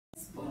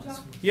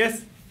Pooja.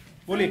 Yes.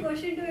 So the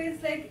question 2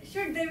 is like,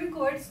 should there be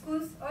co-ed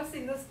schools or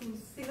single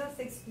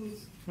sex schools?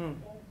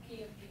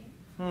 Okay.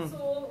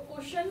 So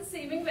question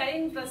seeming very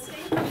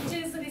interesting, which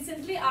is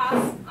recently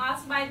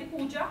asked by the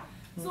Pooja.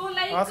 So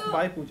like Asked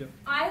by Pooja.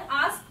 I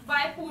asked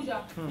by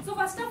Pooja. So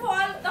first of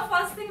all, the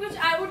first thing which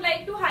I would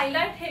like to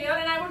highlight here,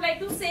 and I would like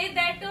to say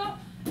that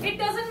it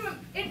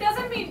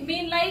doesn't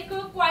mean like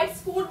quiet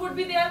school would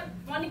be there.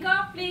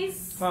 Monica,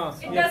 please.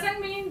 It doesn't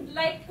mean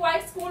like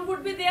quiet school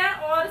would be there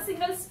or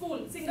single sex school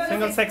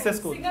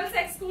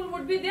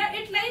would be there.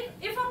 It like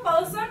if a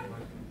person,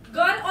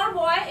 girl or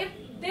boy, if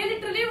they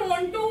literally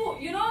want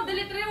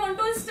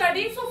to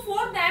study, so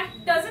for them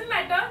doesn't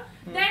matter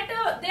that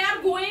they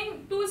are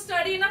going to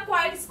study in a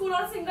quiet school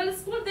or single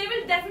school, they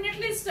will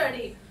definitely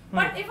study.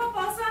 But if a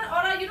person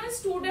or a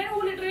student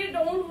who literally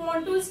don't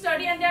want to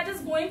study and they are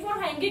just going for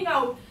hanging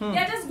out, they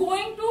are just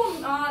going to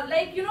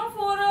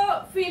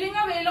for feeling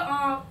a way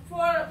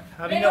for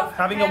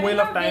having a way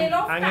of time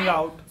hanging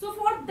out. So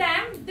for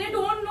them, they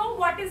don't know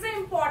what is the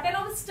importance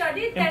of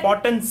study.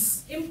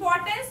 Importance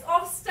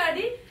of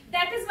study.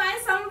 That is why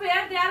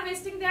somewhere they are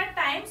wasting their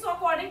time. So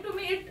according to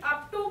me, it's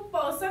up to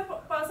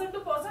person to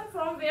person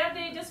from where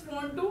they just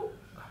want to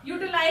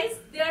utilize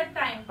their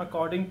time.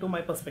 According to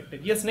my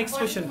perspective. Yes, next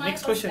question.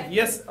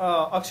 Yes,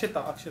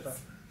 Akshita.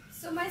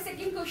 So my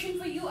second question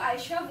for you,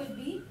 Aisha, will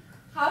be,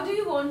 how do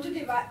you want to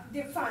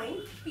define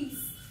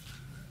peace?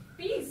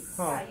 Peace?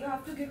 Yeah, you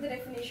have to give the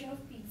definition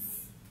of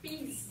peace.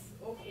 Peace.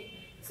 Okay.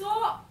 So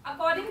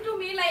according to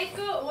me, like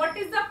what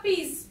is the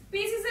peace?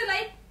 Peace is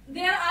like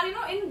there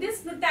are in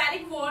this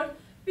Nutaric world,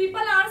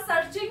 people are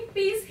searching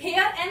peace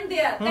here and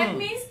there. That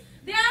means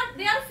they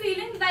are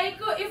feeling like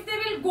if they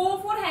will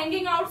go for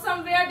hanging out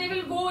somewhere, they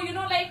will go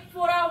like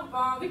for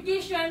a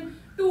vacation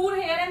tour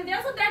here and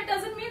there. So that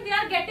doesn't mean they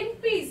are getting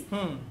peace.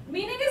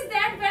 Meaning is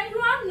that when you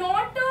are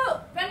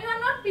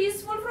not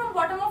peaceful from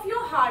bottom of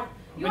your heart,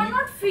 you are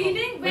not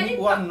feeling when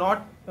you are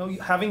not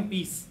having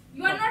peace.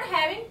 You are not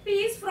having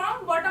peace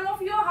from bottom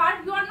of your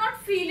heart. You are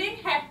not feeling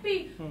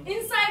happy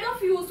inside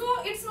of you.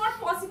 So it's not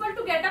possible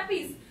to get a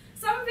peace.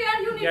 Somewhere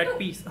you need to get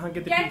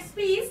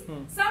peace.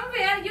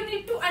 Somewhere you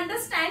need to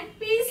understand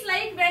peace.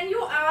 Like when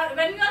you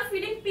are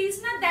feeling peace,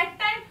 that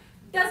time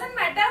doesn't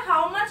matter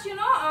how much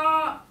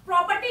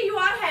property you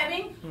are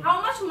having,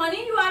 how much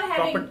money you are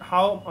having,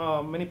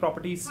 how many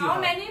properties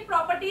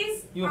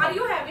are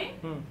you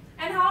having,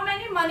 and how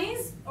many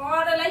monies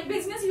or like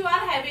business you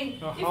are having.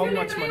 If you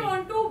literally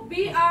want to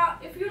be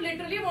if you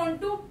literally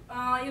want to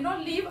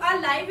live a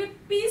life with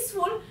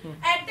peaceful,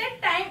 at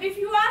that time if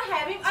you are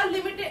having a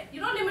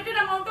limited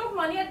amount of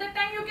money, at that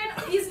time you can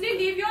easily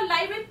live your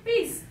life with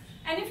peace.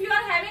 And if you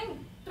are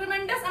having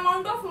tremendous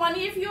amount of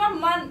money, if your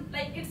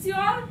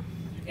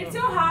it's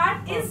your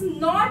heart is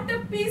not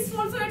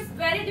peaceful, so it's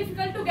very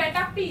difficult to get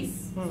a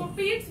peace. So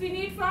peace we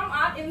need from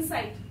our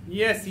inside.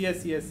 Yes.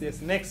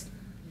 Next,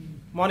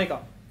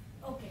 Monica.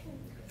 Okay.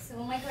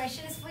 So my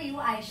question is for you,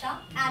 Aisha.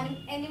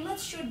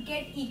 Animals should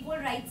get equal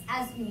rights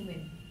as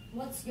human.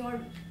 What's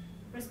your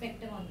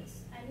perspective on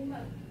this?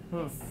 Animal.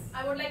 Yes.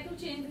 I would like to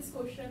change this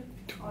question.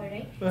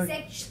 Alright.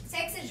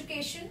 Sex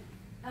education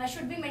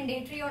should be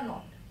mandatory or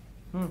not?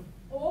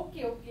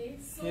 Okay.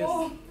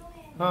 So,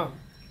 yes.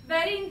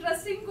 Very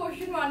interesting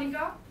question,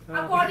 Monica.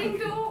 According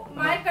to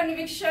my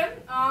conviction,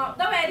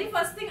 the very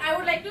first thing I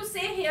would like to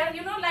say here,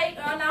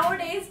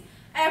 nowadays,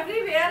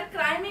 everywhere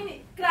crime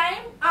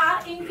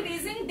are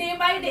increasing day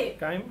by day.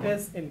 Crime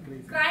is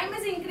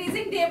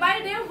increasing Day by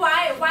day.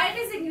 Why it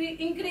is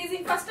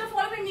increasing? First of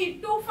all, we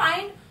need to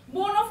find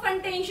bone of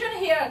contention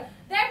here.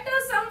 That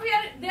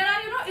somewhere there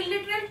are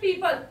illiterate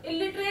people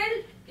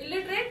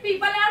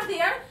are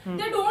there.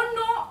 They don't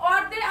know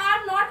or they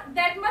are not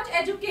that much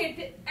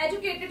educated.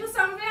 So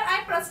somewhere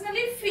I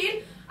personally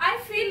feel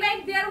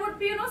like there would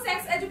be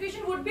sex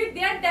education would be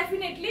there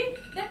definitely.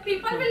 That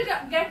people will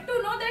get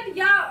to know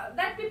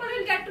that people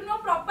will get to know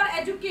proper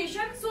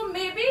education. So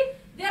maybe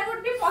there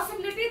would be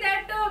possibility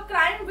that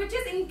crime which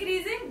is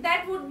increasing,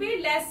 that would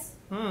be less.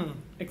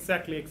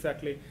 Exactly.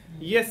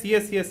 Yes.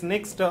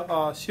 Next,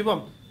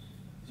 Shivam.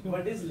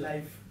 What is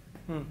life?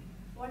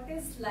 What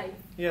is life?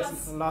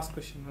 Yes, last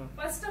question.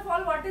 First of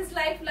all, what is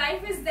life?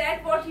 Life is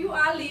that what you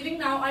are living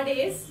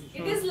nowadays.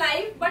 It is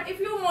life, but if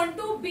you want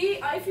to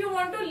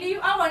live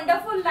a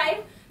wonderful life,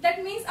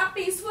 that means a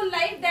peaceful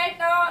life, that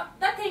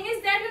the thing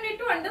is that you need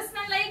to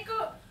understand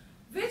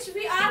which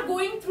we are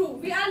going through.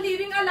 We are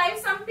living a life.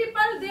 Some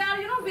people, they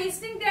are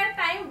wasting their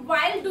time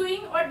while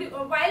doing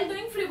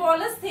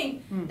frivolous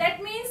thing.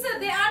 That means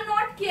they are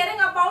not caring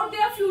about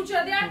their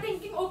future. They are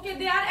thinking, okay,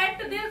 they are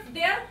at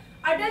their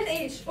adult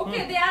age.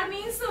 Okay, they are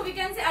we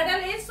can say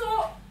adult age.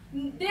 So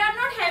they are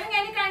not having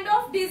any kind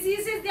of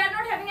diseases. They are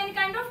not having any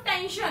kind of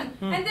tension,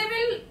 and they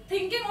will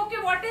thinking, okay,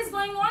 what is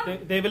going on?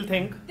 They will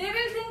think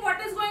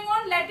what is going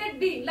on. Let it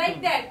be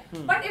like that.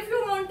 But if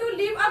you want to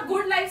live a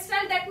good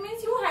lifestyle, that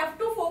means you have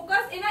to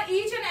focus in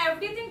each and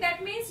everything.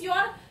 That means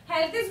your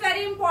health is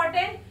very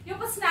important. Your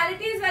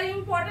personality is very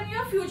important.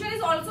 Your future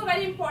is also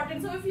very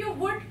important. So if you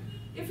would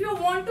if you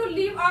want to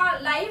live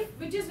a life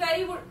which is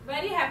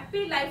very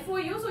happy life for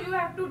you, so you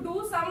have to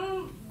do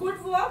some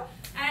good work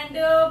and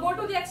go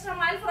to the extra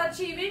mile for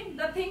achieving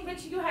the thing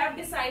which you have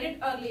decided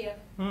earlier.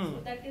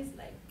 So that is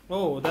life.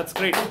 Oh, that's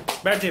great.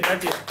 Batje.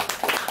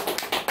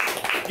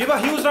 Give a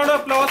huge round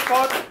of applause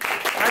for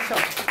Aisha.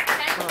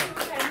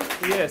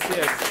 Thank you. Yes.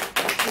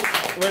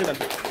 Well done.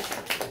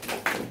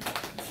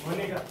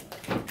 Monica.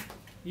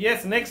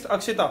 Yes, next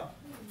Akshita.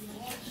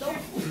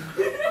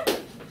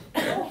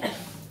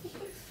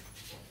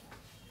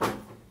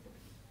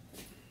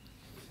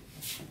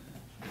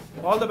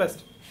 All the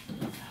best.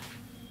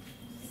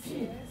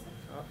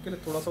 आपके लिए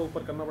थोड़ा सा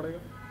ऊपर करना पड़ेगा.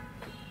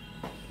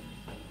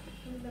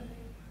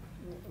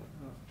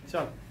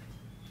 चल.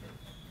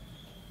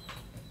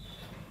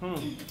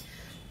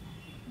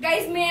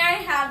 Guys, may I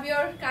have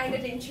your kind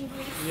attention,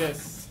 please?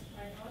 Yes.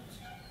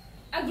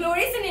 A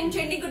glorious and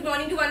enchanting good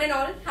morning to one and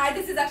all. Hi,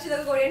 this is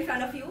Akshita Gogore in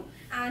front of you,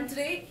 and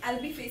today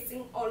I'll be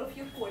facing all of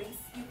your queries.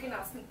 You can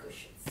ask me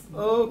questions.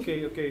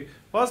 Okay.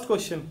 First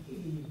question.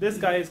 This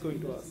guy is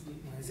going to ask.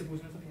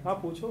 हाँ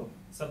पूछो.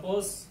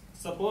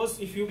 Suppose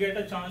if you get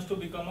a chance to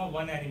become a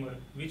one animal,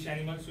 which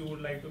animals you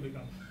would like to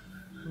become?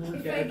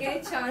 If I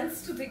get a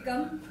chance to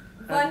become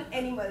one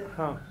animal.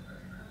 हाँ.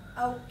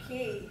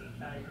 Okay.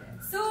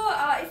 So,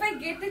 if I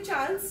get the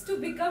chance to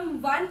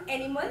become one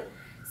animal,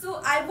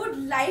 so I would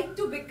like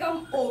to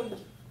become owl.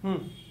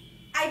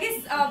 I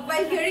guess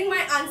while hearing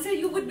my answer,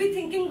 you would be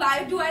thinking,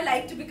 why do I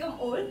like to become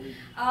owl?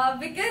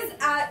 Because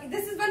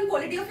this is one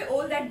quality of an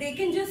owl, that they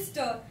can just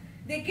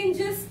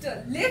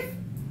live.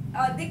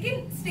 They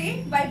can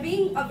stay by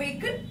being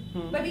awakened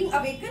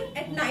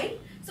at night.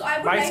 So I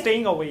would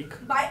Staying awake.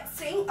 By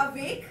staying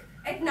awake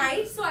at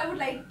night. So I would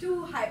like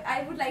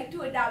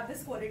to adapt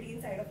this quality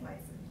inside of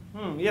myself.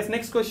 Yes,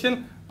 next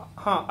question.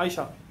 हाँ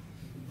Aisha.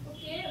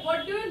 Okay,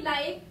 what do you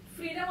like?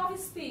 Freedom of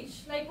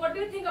speech. Like, what do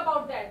you think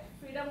about that?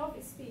 Freedom of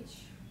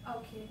speech.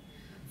 Okay.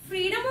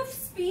 Freedom of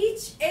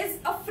speech is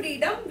a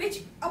freedom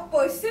which a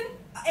person,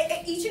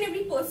 each and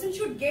every person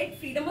should get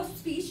freedom of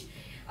speech.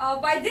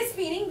 By this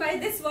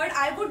word,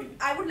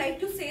 I would like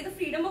to say the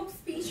freedom of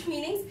speech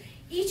meanings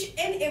each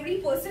and every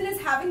person is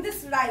having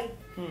this right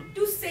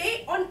to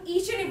say on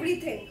each and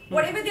everything.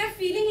 Whatever they are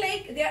feeling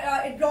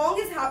like wrong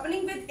is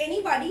happening with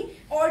anybody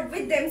or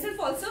with themselves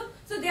also.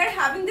 So they are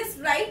having this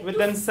right With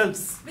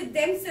themselves.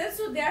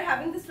 So they are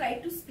having this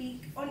right to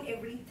speak on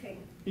everything.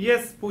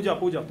 Yes, Pooja.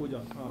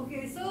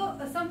 Okay, so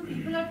some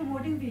people are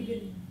promoting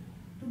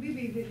to be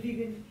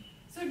vegan.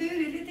 So do you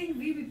really think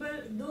we people,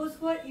 those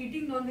who are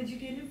eating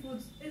non-vegetarian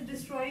foods, is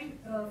destroying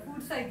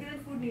food cycle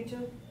and food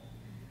nature?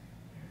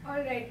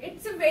 Alright,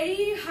 it's a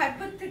very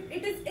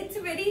it's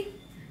a very,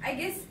 I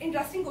guess,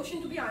 interesting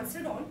question to be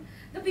answered on.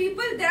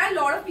 There are a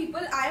lot of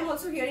people, I am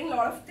also hearing a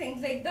lot of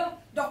things, like the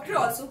doctor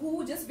also,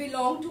 who just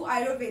belong to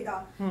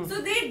Ayurveda.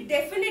 So they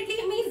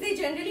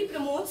generally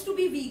promotes to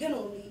be vegan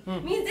only.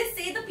 Means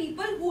they say the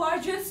people who are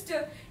just,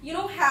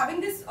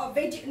 having this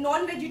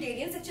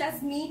non-vegetarian, such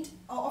as meat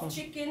of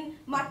chicken,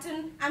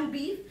 mutton and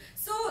beef.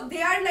 So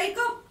they are like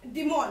a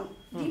demon.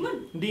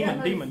 They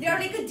are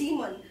like a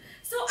demon.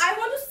 So I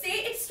want to say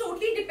it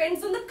totally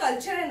depends on the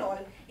culture and all.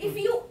 If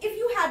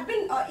you had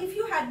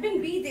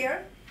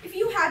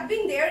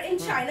been there in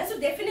China, so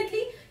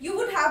definitely you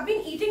would have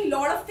been eating a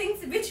lot of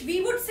things which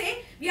we would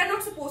say we are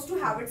not supposed to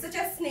have it, such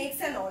as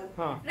snakes and all,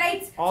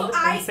 right? All the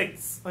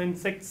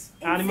insects,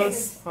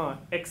 animals,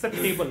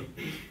 acceptable.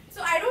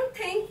 So I don't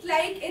think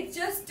like it's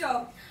just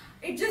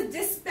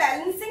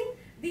disbalancing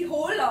the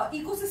whole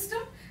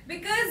ecosystem,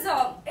 because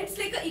it's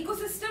like an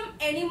ecosystem.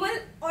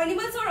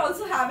 Animals are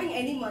also having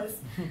animals,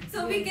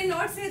 so we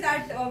cannot say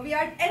that we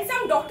are. And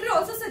some doctor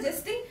also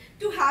suggesting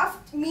to have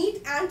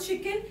meat and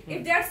chicken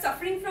if they are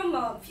suffering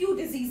from few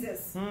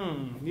diseases.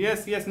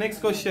 Yes. Next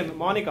question,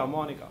 Monica.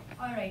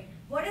 Alright.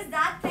 What is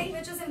that thing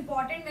which is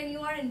important when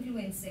you are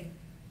influencing?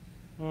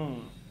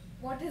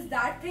 What is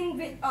that thing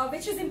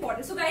which is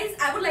important? So guys,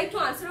 I would like to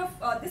answer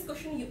this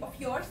question of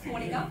yours,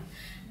 Monica.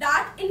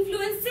 That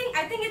influencing,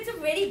 I think it's a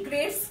very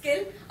great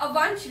skill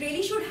one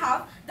really should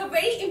have. The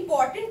very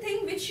important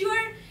thing which you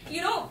are,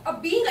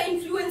 being an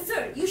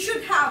influencer, you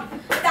should have.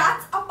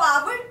 That's a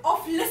power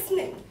of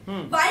listening.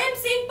 Why I'm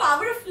saying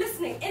power of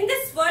listening? In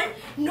this world,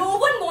 no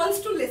one wants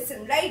to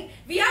listen, right?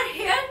 We are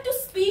here to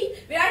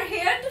speak. We are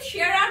here to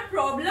share our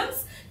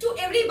problems to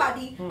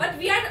everybody, but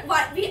we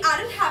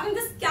aren't having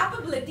this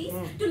capabilities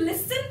to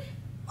listen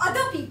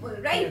other people,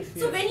 right?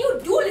 So when you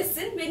do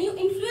listen, when you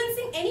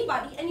influencing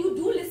anybody and you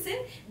do listen,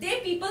 they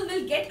people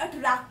will get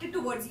attracted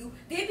towards you.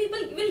 They people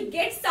will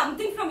get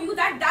something from you,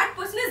 that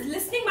person is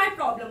listening my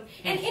problem.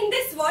 And in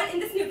this world, in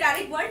this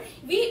neutralic world,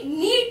 we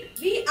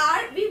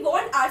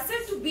want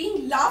ourselves to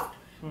being loved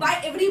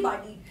by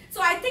everybody.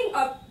 So I think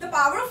the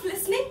power of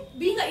listening,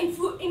 being an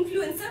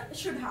influencer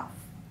should have.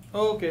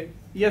 Okay.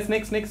 Yes,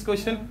 next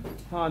question.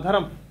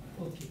 Dharam.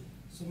 Okay.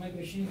 So my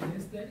question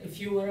is that if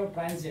you were a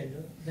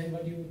transgender, then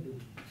what you would do?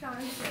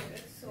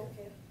 Transgender, so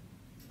okay.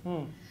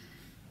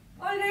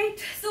 Alright,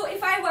 so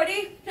if I were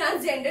a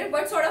transgender,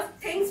 what sort of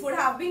things would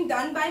have been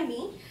done by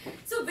me?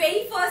 So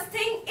very first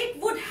thing,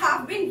 it would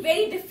have been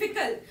very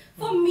difficult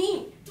for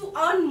me to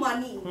earn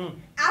money.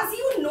 As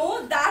you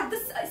know that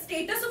the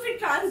status of a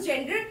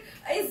transgender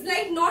is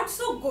like not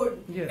so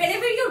good. Yes.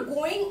 Whenever you're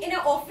going in a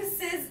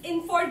offices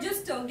in for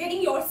just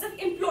getting yourself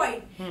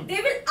employed,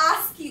 they will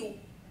ask you.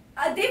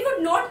 They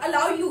would not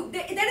allow you.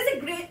 They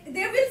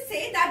will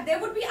say that there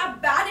would be a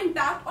bad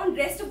impact on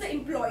rest of the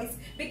employees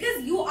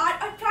because you are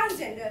a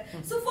transgender.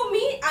 So for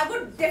me, I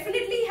would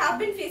definitely have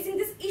been facing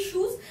these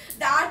issues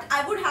that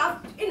I would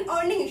have in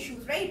earning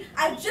issues, right?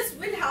 I just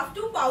will have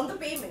to pound the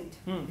payment.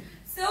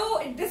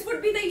 So this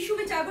would be the issue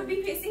which I would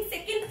be facing.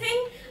 Second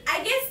thing,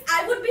 I guess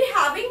I would be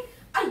having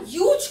a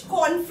huge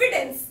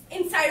confidence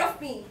inside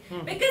of me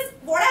because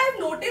what I have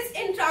noticed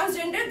in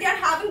transgender, they are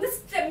having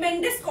this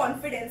tremendous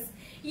confidence.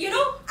 You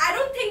know, I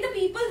don't think the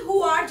people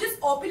who are just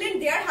opulent,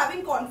 they are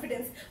having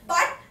confidence.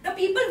 But the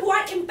people who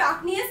are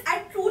impactnious,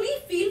 I truly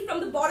feel from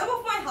the bottom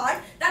of my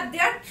heart that they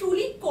are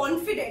truly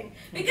confident.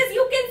 Because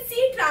you can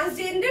see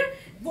transgender,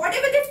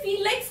 whatever they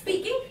feel like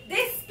speaking,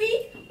 they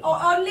speak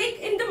like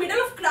in the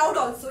middle of crowd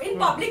also, in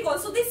public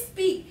also they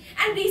speak.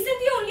 And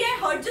recently only I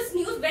heard just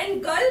news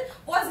when girl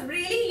was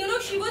really, you know,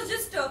 she was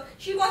just,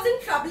 she was in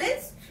trouble.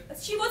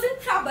 She was in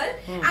trouble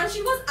and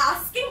she was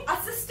asking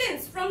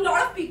assistance from a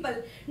lot of people.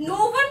 No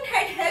one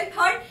had helped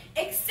her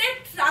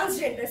except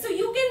transgender. So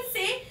you can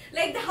say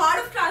like the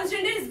heart of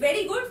transgender is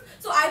very good.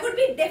 So I would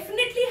be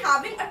definitely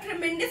having a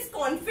tremendous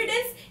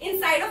confidence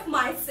inside of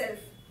myself.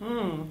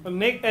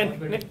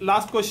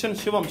 Last question,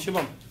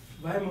 Shivam.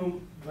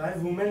 Why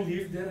women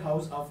leave their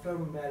house after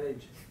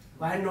marriage?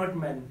 Why not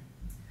men?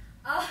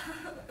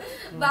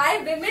 Why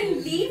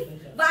women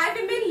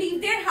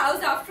leave their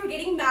house after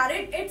getting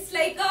married? It's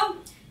like a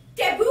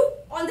taboo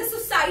on the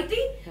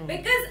society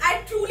because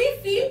I truly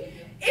feel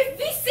if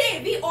we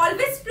say, we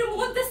always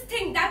promote this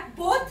thing that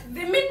both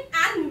women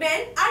and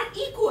men are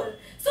equal.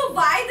 So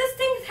why this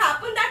thing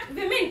happen that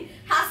women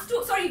have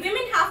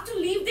to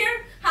leave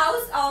their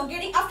house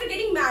after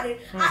getting married?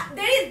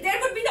 There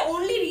would be the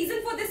only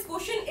reason for this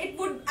question.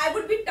 I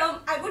would be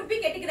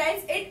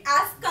categorize it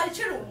as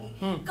culture only.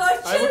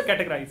 I would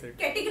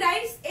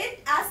categorize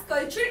it as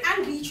culture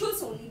and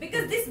rituals only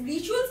because these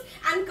rituals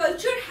and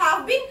culture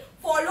have been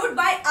followed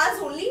by us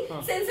only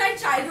since our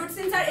childhood,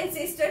 since our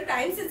ancestor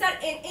times, since our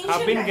ancient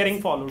have been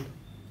times.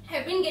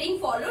 Have been getting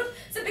followed.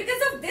 So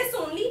because of this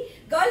only,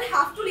 girl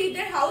have to leave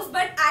their house.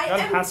 But girl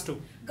has to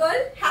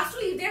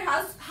leave their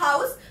house.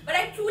 But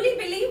I truly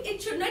believe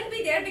it should not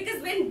be there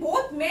because when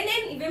both men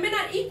and women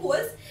are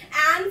equals,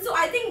 and so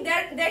I think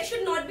there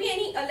should not be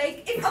any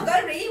like if a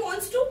girl really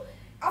wants to.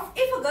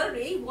 If a girl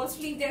really wants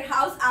to leave their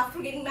house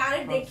after getting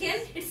married, they can.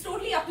 It's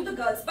totally up to the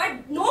girls.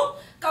 But no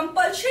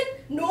compulsion,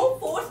 no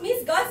force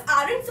means girls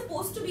aren't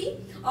supposed to be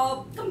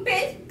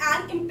compelled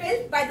and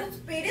impelled by the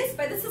parents,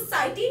 by the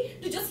society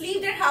to just leave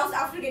their house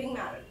after getting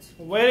married.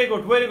 Very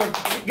good.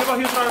 Give a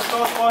huge round of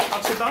applause for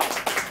Akshita.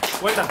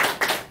 Well done.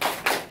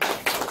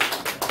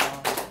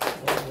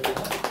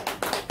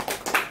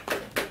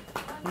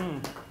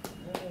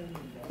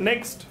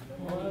 Next.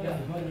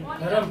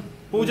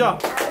 Pooja.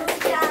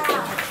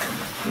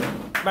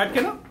 बैठ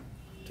के ना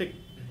ठीक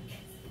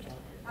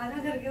आना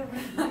करके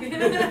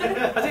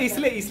अच्छा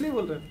इसलिए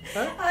बोल रहे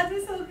हैं आज मैं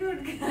सो के उठ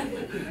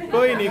गया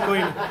कोई नहीं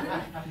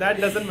that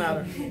doesn't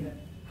matter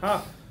हाँ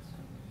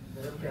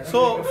so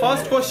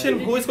first question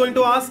who is going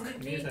to ask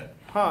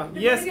हाँ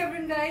yes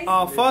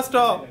first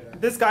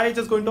this guy is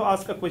just going to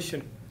ask a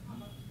question.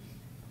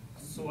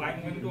 So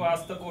I'm going to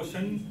ask the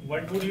question,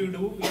 what would you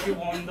do if you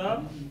won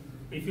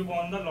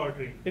the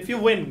lottery? If you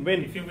win.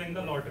 If you win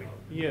the lottery.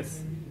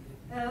 Yes.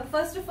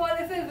 First of all,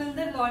 if I win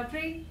the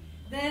lottery,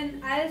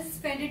 then I'll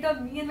spend it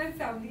on me and my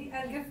family.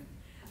 I'll give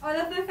all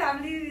of my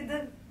family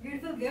the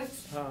beautiful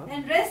gifts,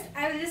 and rest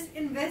I will just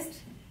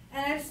invest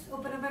and I'll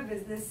open up my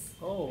business.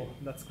 Oh,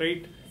 that's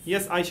great.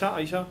 Yes,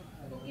 Aisha.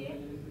 Okay.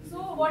 So,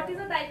 what is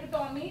the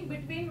dichotomy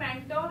between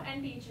mentor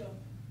and teacher?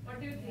 What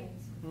do you think?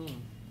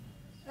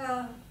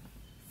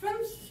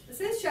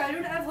 Since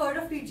childhood, I've heard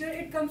of teacher.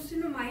 It comes to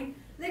my mind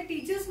like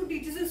teachers who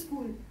teaches in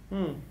school.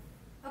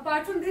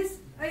 Apart from this,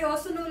 I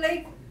also know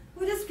like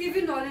who just give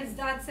you knowledge,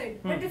 that's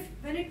it. But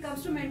when it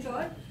comes to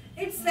mentor,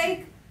 it's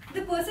like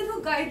the person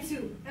who guides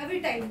you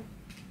every time.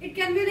 It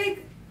can be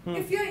like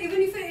if you're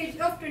age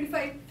of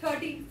 25,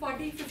 30,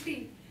 40,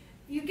 50,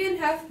 you can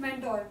have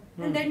mentor,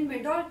 and then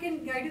mentor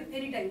can guide you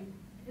anytime.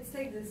 It's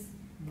like this.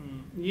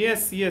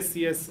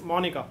 Yes,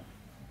 Monica.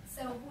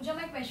 So Pooja,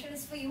 my question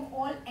is for you.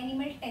 All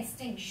animal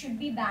testing should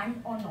be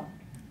banned or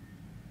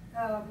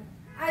not?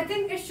 I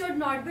think it should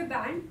not be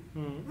banned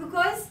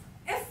because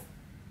if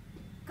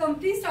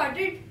companies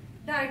started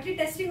directly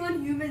testing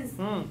on humans,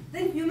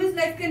 then humans'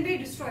 life can be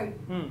destroyed.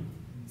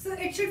 So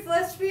it should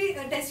first be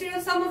tested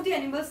on some of the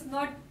animals,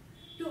 not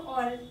to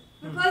all,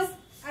 because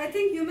I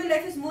think human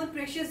life is more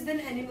precious than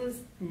animals.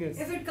 Yes.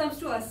 If it comes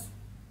to us,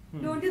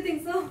 don't you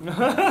think so?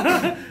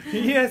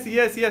 Yes.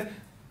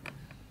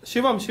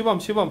 Shivam.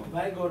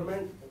 Why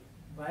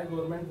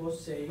government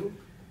was saying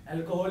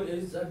alcohol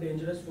is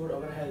dangerous for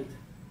our health?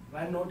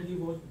 why not he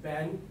was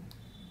banned?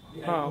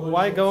 the alcohol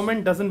Why shops?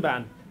 government doesn't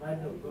ban? Why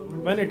no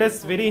government When it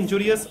is very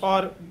injurious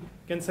or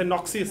can say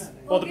noxious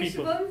for the Okay,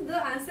 people. Shubham,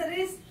 the answer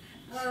is,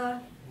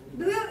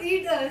 do you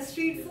eat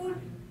street food?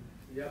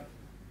 Yeah.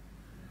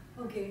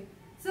 Okay.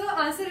 So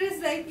answer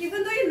is like,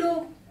 even though you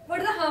know what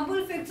are the harmful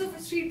effects of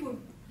street food,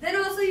 then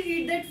also you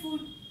eat that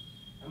food.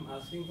 I'm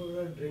asking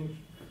for a drink.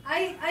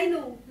 I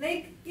know,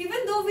 like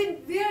even though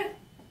we are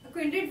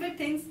acquainted with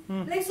things,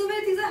 like so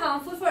many things are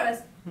harmful for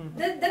us,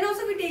 then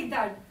also we take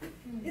that.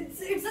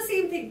 It's the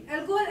same thing.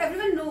 Alcohol,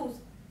 everyone knows,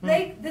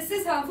 like this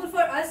is harmful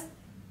for us.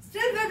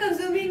 Still we are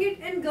consuming it,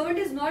 and government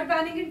is not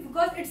banning it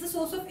because it's a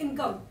source of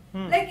income.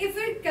 Like if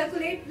we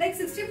calculate, like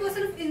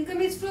 60% of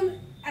income is from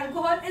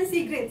alcohol and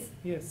cigarettes.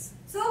 Yes.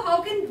 So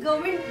how can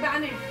government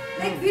ban it?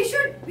 Like we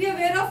should be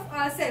aware of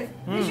ourselves.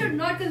 We should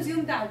not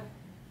consume that.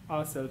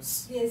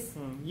 Ourselves. Yes.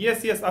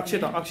 Yes,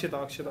 Akshita.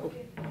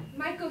 Okay.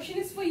 My question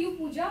is for you,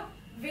 Pooja.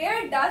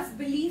 Where does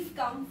belief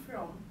come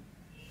from?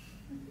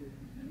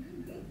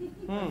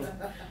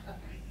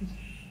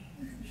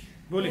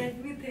 Boli.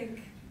 Let me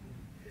think.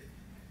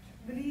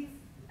 Belief.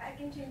 I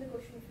can change the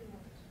question if you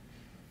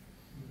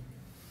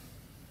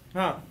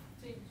want.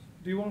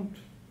 Do you want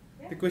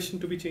the question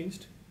to be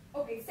changed?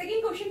 Okay,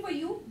 second question for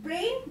you.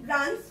 Brain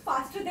runs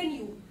faster than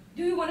you.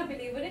 Do you want to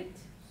believe in it?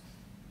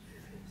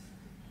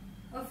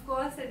 Of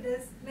course it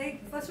is.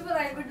 Like first of all,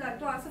 I would like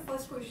to answer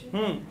first question.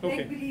 Okay.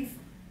 Like belief.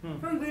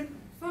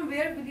 From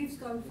where beliefs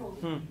come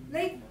from?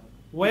 Like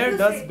Where you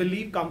does say-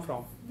 belief come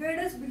from? Where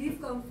does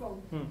belief come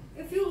from?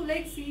 If you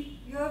like see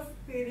your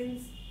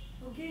parents,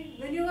 okay,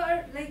 when you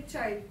are like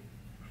child,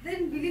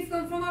 then belief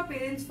comes from our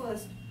parents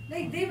first.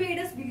 Like they made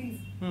us believe.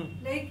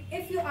 Like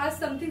if you ask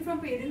something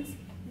from parents,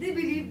 they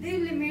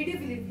made you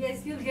believe.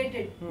 Yes, you'll get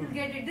it. You'll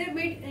get it. They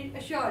made it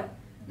assured.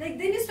 Like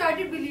then you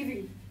started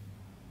believing.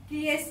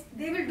 Ki yes,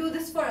 they will do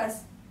this for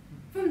us.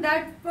 From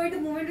that point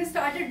of moment, we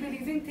started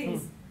believing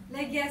things.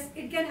 Like yes,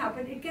 it can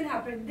happen. It can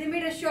happen. They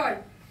made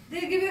assured.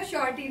 They give you a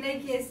surety.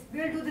 Like yes,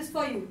 we will do this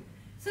for you.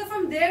 So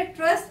from there,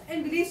 trust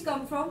and beliefs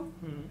come from.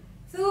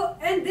 So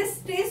and this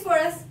stays for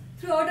us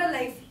throughout our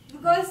life,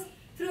 because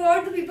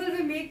throughout the people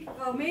we meet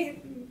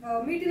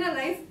in our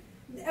life,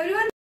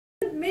 everyone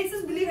makes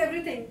us believe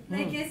everything.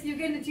 Like yes, you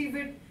can achieve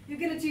it. You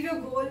can achieve your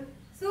goal.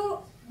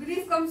 So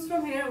belief comes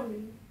from here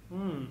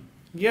only.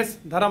 Yes,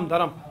 Dharam.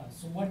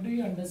 So what do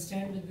you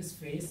understand with this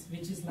phrase,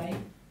 which is like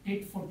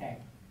tit for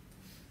tat?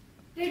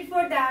 Tit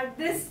for tat.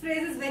 This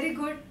phrase is very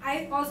good.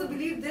 I also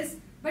believe this,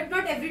 but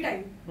not every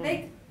time.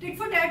 Like tit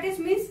for tat is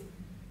means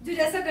जो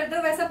जैसा करता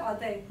है वैसा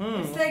पाता है.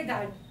 It's like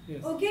that.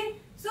 Yes. Okay.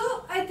 So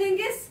I think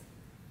is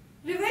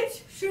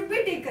revenge should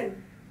be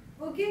taken.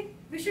 Okay.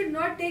 We should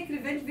not take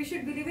revenge. We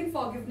should believe in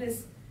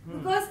forgiveness.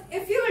 Because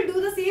if you will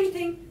do the same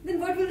thing, then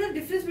what will be the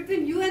difference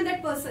between you and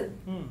that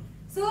person?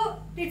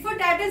 So tit for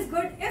tat is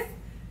good if,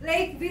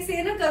 like we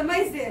say, na karma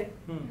is there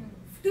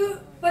to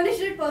punish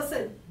that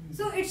person.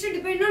 So it should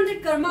depend on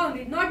that karma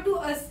only, not to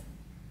us.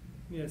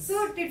 Yes.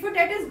 So tit for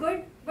tat is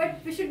good, but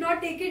we should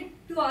not take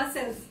it to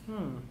ourselves.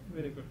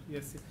 Very good.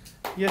 Yes.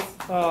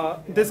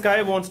 This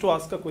guy wants to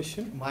ask a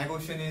question. My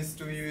question is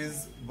to you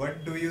is,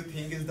 what do you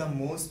think is the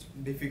most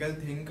difficult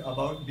thing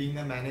about being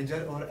a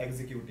manager or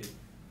executive?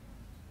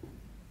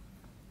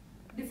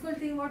 Difficult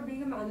thing about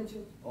being a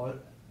manager. Or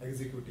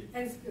executive.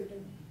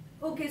 Executive.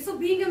 Okay, so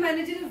being a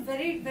manager is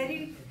very,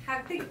 very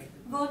hectic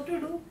work to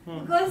do,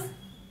 because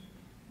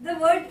the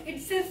word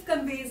itself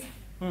conveys.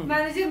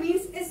 Manager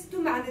means is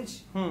to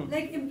manage,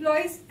 like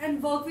employees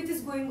and work which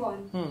is going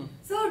on.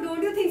 So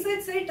don't you think so?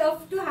 It's very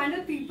tough to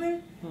handle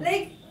people.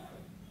 Like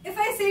if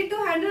I say to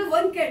handle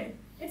one kid,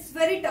 it's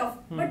very tough.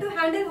 But to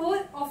handle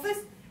whole office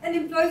and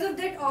employees of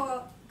that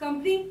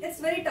company, it's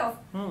very tough.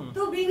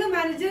 So being a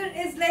manager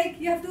is like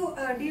you have to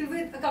deal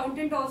with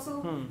accountant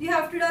also. You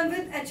have to deal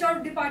with HR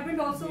department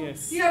also.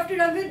 Yes. You have to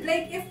deal with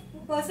like if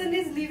person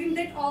is leaving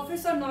that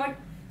office or not.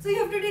 So you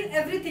have to deal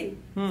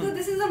everything. So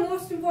this is the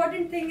most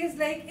important thing is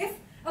like if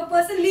a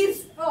person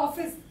leaves an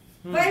office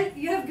while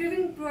you have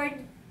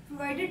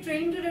provided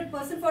training to that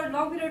person for a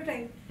long period of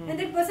time, and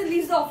that person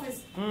leaves the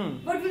office.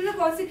 What will be the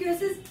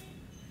consequences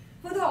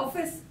for the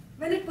office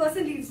when that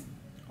person leaves?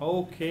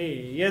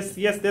 Okay. Yes.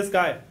 This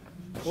guy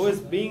who is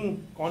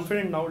being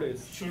confident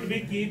nowadays. Should we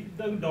keep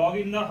the dog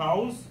in the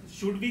house?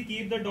 Should we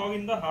keep the dog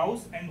in the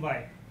house, and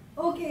why?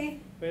 Okay.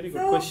 Very good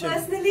So question.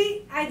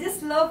 personally, I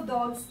just love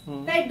dogs,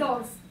 pet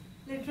dogs,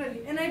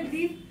 literally, and I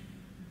believe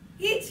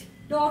each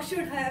house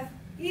should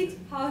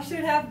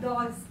have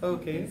dogs.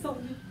 Okay.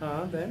 Sorry.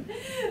 Then.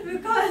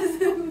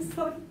 Because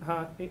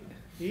sorry.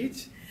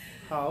 Each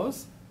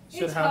house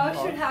should Each have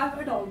house should have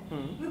a dog.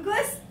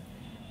 Because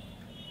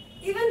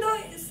even though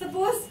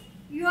suppose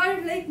you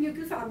are like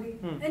nuclear family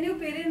and your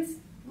parents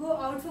go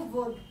out for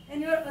work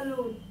and you are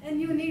alone and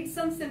you need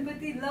some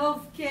sympathy,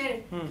 love,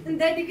 care,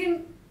 and that you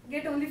can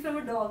get only from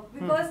a dog.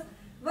 Because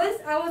once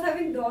I was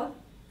having dog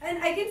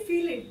and I can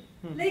feel it,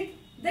 like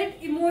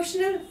that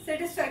emotional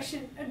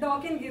satisfaction a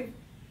dog can give.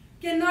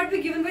 cannot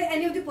be given by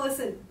any of the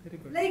person. Very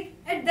good. Like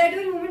at that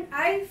very moment,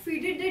 I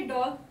feeded that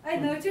dog, I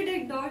nurtured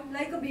that dog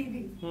like a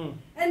baby.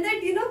 And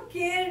that,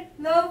 care,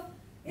 love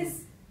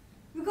is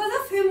because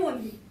of him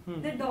only,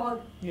 the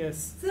dog.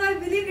 Yes. So I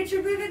believe it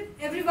should be with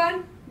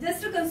everyone,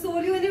 just to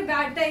console you in your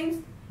bad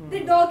times.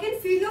 The dog can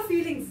feel your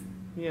feelings.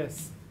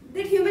 Yes.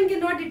 That human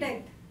cannot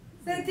detect.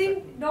 So I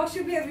think dogs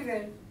should be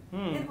everywhere,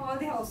 in all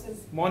the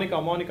houses.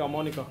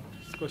 Monica.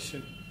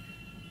 Question.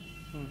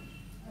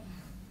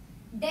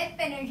 Death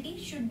penalty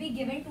should be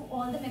given to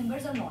all the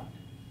members or not?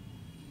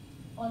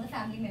 All the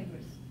family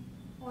members.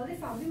 All the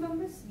family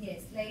members?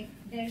 Yes, like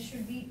there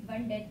should be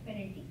one death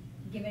penalty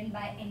given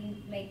by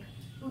any, like,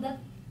 to the...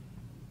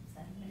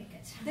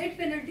 Death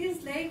penalty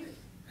is like...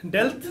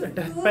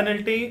 Death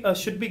penalty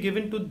should be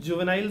given to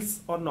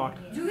juveniles or not?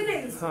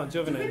 Juveniles.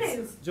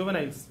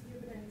 Juveniles.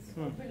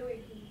 Below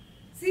 18.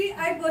 See,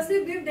 I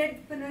personally believe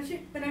that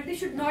penalty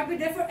should not be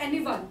there for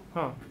anyone.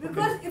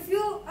 Because if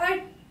you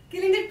are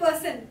killing that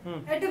person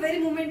at a very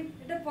moment,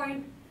 at a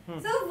point,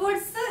 so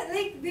what's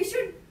the,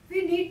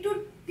 we need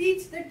to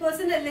teach that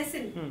person a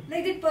lesson.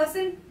 Like that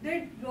person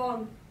did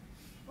wrong.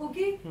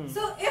 Okay?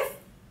 So if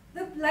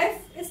the life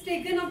is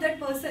taken of that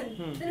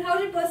person, then how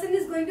that person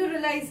is going to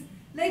realize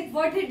like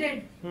what he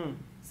did.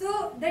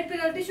 So that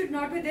penalty should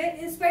not be there.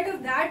 In spite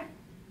of that,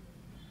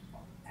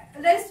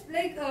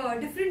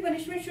 different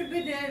punishment should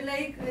be there.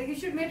 Like he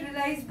should be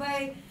realized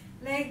by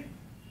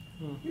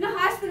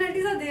harsh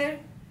penalties are there.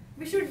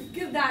 We should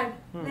give that.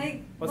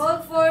 Like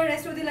work for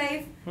rest of the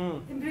life,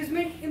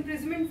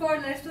 imprisonment for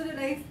rest of the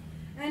life,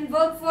 and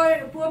work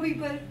for poor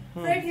people,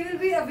 so that he will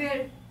be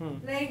aware.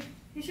 Like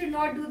he should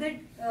not do that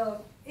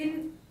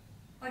again.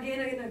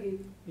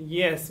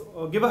 Yes.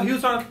 Give a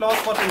huge round of applause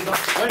for Teresa.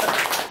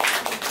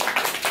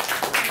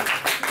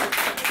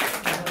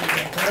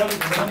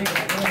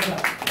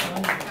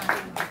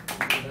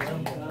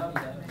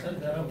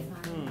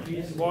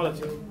 Well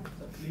done.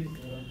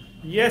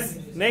 Yes.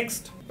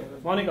 Next.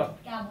 Monica.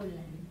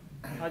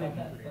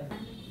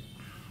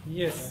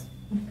 Yes.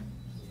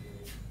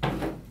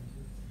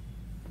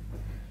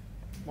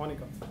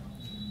 Monica.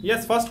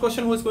 Yes. First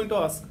question. Who is going to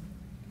ask?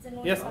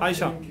 Yes,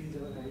 Aisha.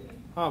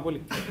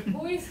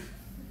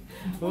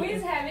 Who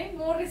is having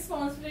more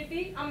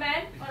responsibility, a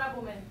man or a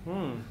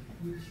woman?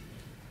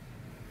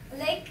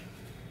 Like,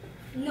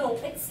 no,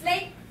 it's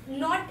like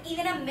not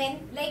even a man,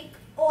 like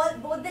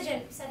both the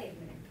genders. Sorry, a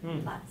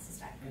minute.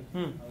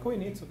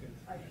 It's okay.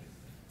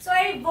 So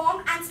a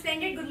warm and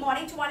splendid good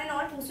morning to one and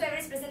all whosoever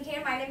is present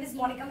here. My name is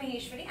Monica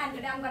Maheshwari, and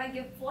today I'm going to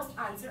give first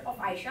answer of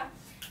Aisha,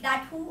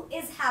 that who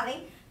is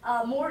having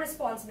more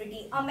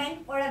responsibility, a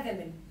man or a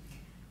woman.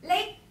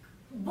 Like,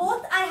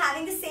 both are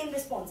having the same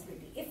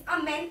responsibility. If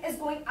a man is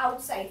going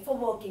outside for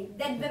working,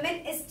 then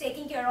woman is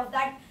taking care of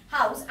that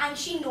house, and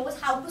she knows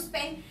how to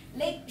spend,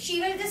 like she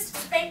will just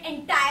spend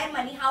entire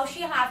money, how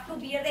she have to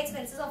bear the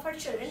expenses of her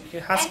children.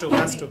 Has to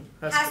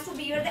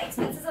bear the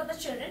expenses of the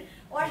children,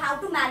 or how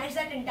to manage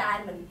that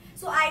entire money.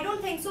 So I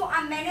don't think so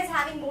a man is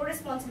having more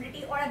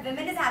responsibility or a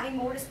woman is having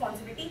more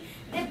responsibility.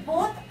 They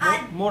both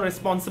are more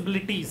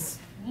responsibilities.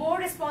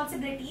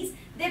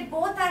 They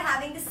both are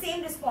having the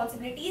same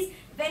responsibilities.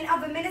 When a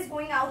woman is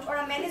going out or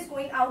a man is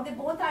going out, they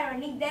both are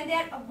earning, then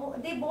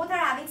they both are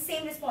having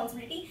same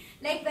responsibility.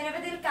 Like whenever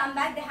they will come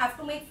back, they have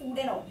to make food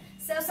and all.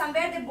 So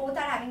somewhere they both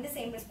are having the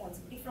same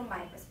responsibility from my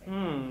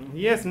perspective.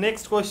 Yes,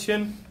 next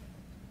question.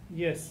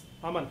 Yes,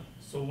 Aman.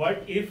 So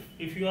what if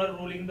you are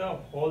ruling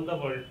all the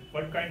world,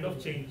 what kind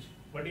of change?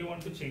 What do you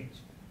want to change?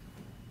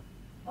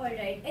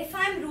 Alright, if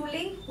I am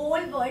ruling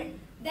whole world,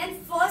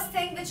 then first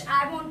thing which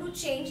I want to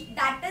change,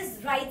 that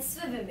is rights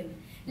for women.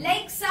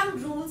 Like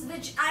some rules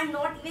which are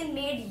not even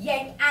made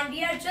yet, and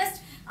we are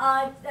just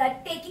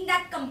taking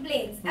that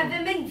complaints. A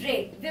women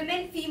rape,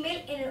 women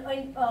female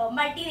in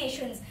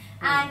multinations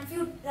and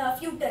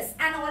fetus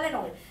and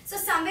all. So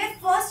somewhere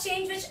first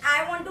change which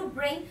I want to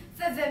bring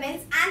for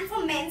women's and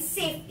for men's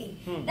safety,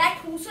 that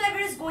whosoever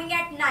is going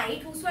at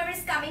night, whosoever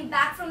is coming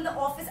back from the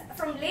office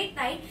from late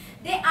night,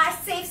 they are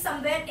safe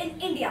somewhere in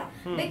India.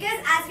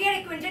 Because as we are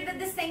acquainted with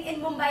this thing in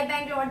Mumbai,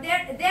 Bangalore,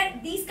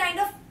 these kind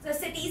of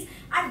cities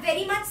are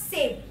very much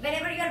safe.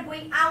 Whenever you are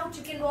going out,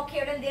 you can walk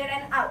here and there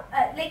and out,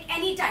 like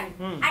anytime,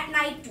 at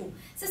night too.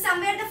 So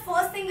somewhere the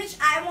first thing which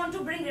I want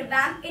to bring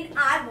revamp in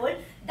our world,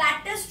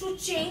 that is to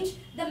change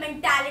the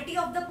mentality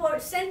of the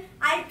person.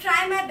 I'll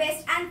try my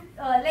best and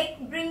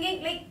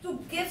to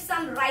give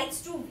some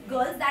rights to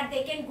girls, that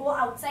they can go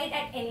outside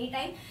at any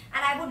time,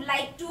 and I would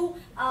like to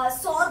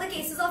solve the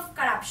cases of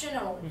corruption and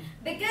all.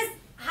 Because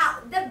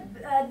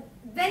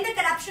when the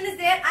corruption is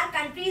there, our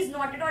country is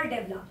not at all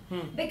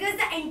developed. Because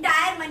the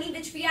entire money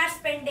which we are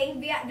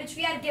spending, which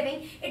we are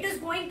giving, it is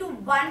going to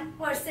one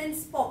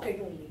person's pocket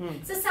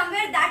only. So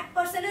somewhere that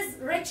person is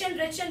rich and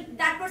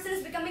that person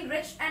is becoming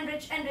rich and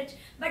rich.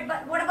 But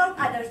what about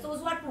others, those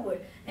who are poor,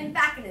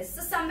 impactless?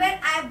 So somewhere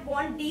I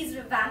want these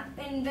revamp,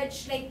 in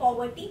which like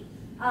poverty,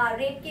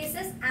 rape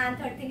cases, and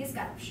third thing is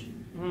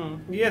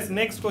corruption. Yes,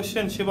 next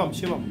question,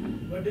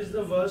 Shivam. What is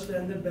the worst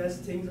and the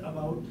best things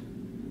about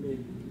male?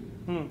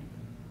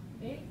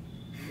 Male.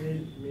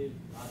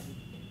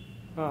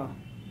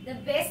 The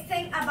best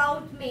thing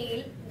about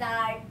male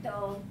that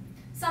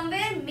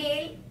somewhere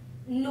male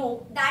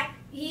know that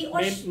he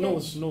or he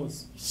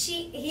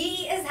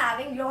is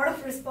having lot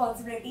of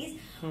responsibilities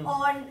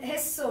on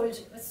his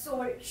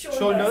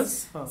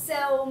shoulders.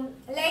 So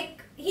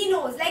like he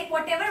knows like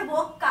whatever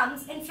work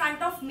comes in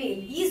front of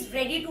male, he is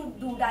ready to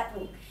do that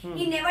work.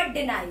 He never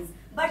denies.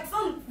 But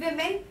for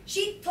women,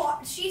 she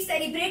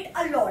celebrate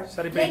a lot.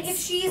 Like if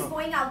she is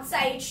going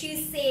outside, she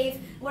is safe.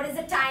 What is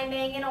the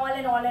timing and all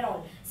and all and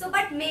all. So,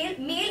 but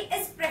male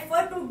is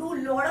preferred to do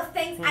lot of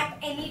things at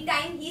any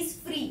time. He is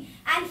free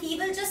and he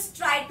will just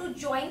try to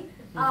join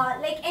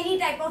like any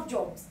type of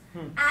jobs.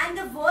 And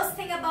the worst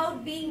thing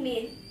about being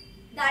male,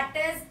 that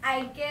is,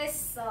 I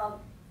guess,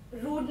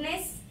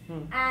 rudeness.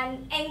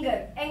 And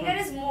anger. Anger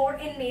is more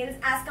in males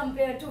as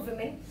compared to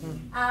women.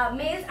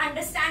 Males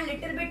understand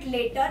little bit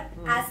later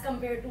as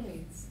compared to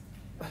males.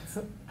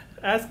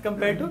 As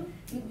compared to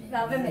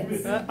women.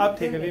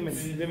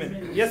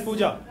 Yes,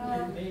 Pooja.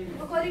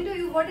 According to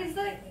you, what is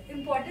the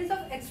importance of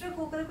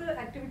extracurricular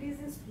activities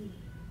in school?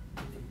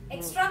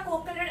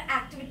 Extracurricular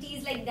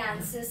activities like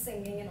dances,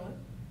 singing, and all.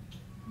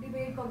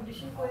 Debate,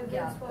 competition,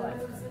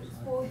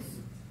 sports.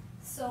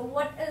 So,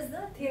 what is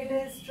the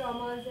theatres,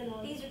 dramas, and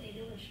all? Please repeat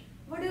your question.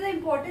 What is the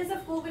importance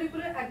of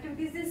co-curricular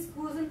activities in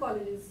schools and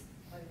colleges?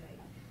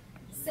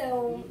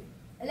 So,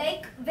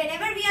 like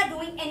whenever we are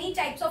doing any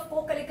types of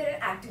co-curricular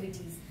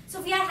activities,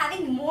 so we are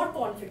having more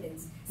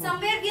confidence.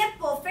 Somewhere we are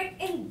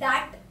perfect in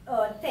that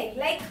thing.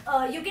 Like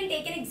you can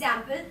take an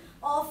example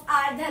of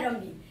our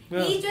Dharamvi.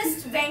 He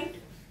just went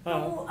to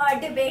a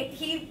debate.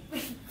 He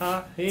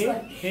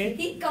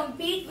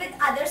compete with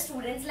other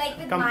students, like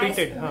with my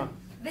school.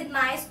 With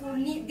my school,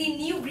 the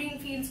new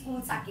Greenfield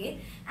School, Saket,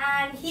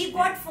 and he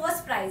got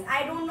first prize.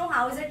 I don't know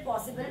how is it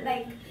possible,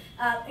 like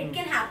it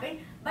can happen,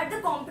 but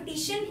the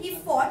competition he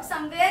fought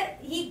somewhere,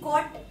 he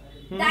got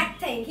that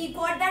thing, he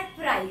got that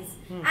prize,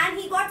 and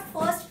he got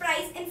first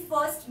prize in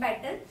first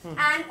battle,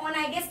 and on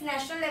I guess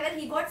national level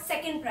he got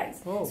second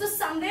prize. So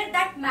somewhere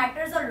that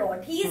matters a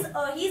lot. He's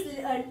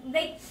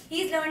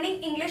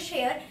learning English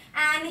here,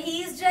 and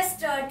he's just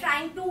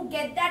trying to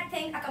get that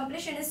thing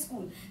accomplished in his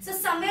school. So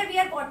somewhere we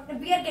are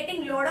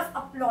getting lot of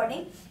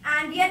applauding,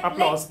 and we are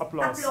applause,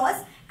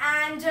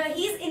 and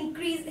he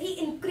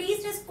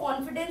increased his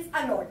confidence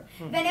a lot.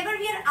 Whenever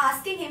we are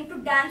asking him to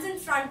dance in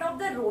front of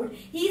the road,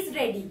 he is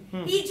ready.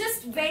 He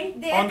just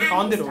went there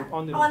on the road.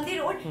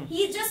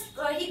 He just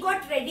he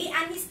got ready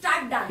and he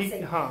started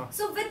dancing.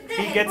 So with the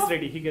he gets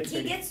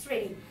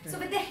ready. So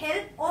with the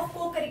help of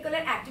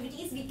co-curricular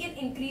activities, we can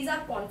increase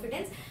our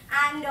confidence,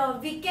 and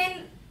we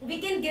can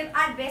give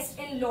our best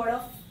in lot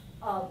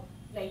of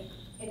like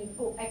in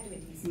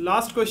co-activities.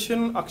 Last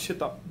question,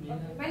 Akshita.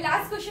 My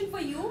last question for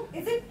you: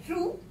 is it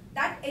true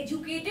that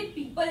educated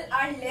people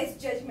are less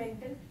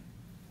judgmental?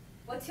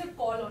 What's your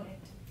call on it?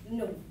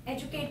 No,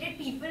 educated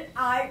people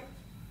are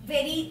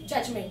very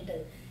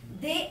judgmental.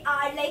 They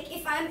are like,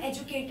 if I am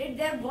educated,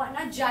 they're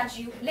gonna judge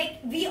you. Like,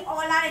 we all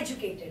are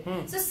educated.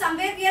 So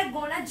somewhere we are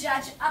gonna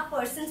judge a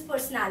person's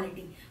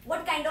personality.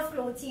 What kind of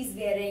clothes he's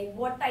wearing,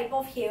 what type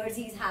of hairs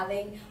he's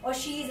having or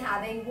she's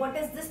having, what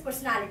is this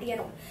personality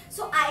and all.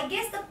 So I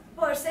guess the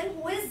person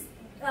who is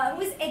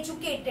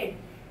educated,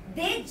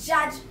 they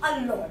judge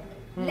a lot.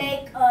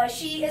 Like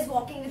she is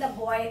walking with a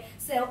boy,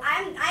 so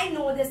I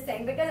know this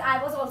thing because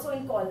I was also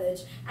in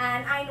college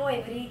and I know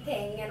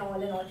everything and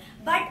all.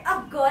 But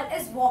a girl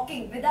is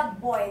walking with a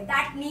boy,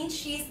 that means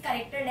she is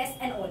characterless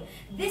and all.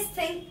 This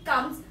thing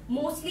comes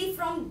mostly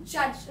from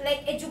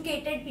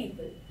educated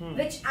people,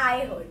 which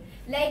I heard.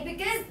 Like,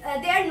 because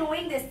they are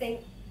knowing this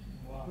thing.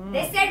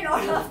 They said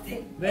lot of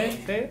things. They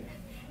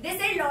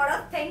said lot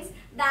of things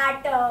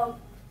that.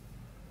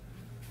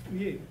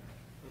 They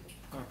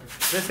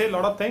say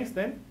lot of things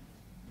then.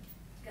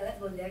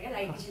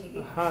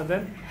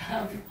 Then?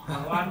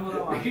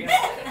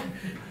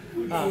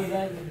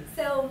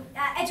 So,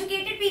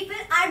 educated people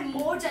are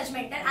more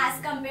judgmental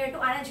as compared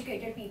to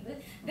uneducated people,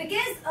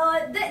 because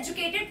the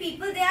educated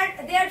people, they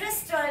are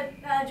just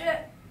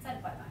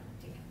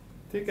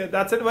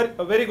that's it.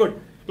 Very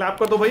good. Clap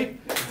kar do bhai.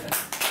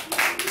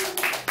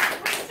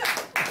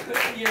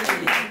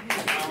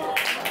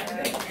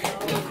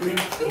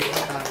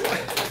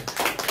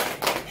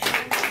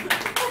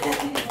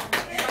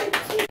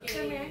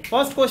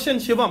 First question,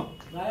 Shivam.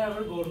 Why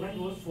our government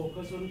was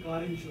focused on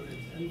car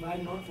insurance and why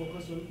not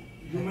focus on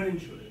human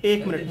insurance?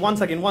 1 minute.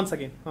 Once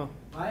again.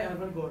 Why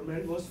our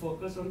government was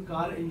focused on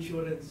car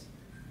insurance?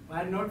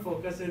 Why not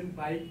focus on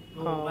bike?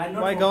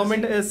 Why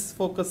government is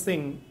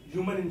focusing?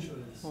 Human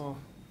insurance.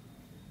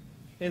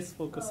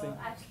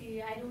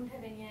 Actually, I don't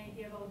have any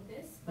idea about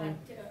this, but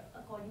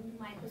according to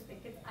my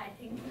perspective, I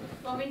think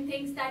government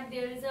thinks that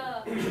there is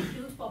a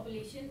huge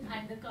population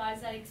and the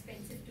cars are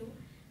expensive too.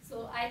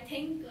 So I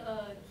think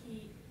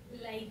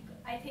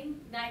I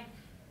think that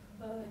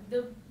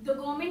the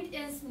government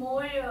is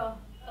more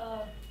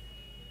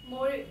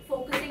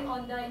focusing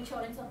on the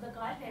insurance of the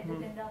car rather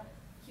than the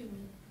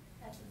human.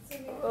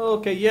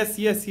 Okay. Yes,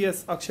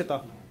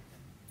 Akshita.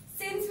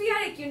 Since we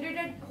are acquainted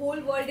that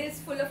whole world is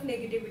full of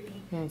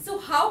negativity, So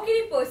how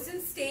can a person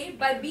stay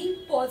by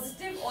being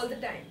positive all the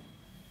time?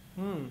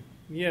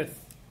 Yes.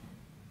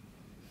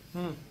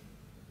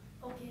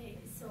 Okay,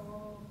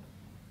 so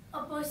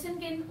a person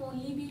can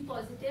only be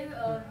positive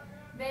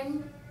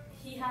when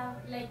he have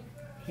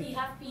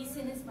peace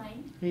in his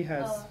mind. He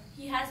has.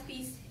 He has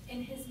peace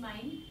in his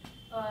mind,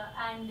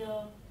 and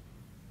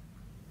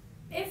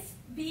if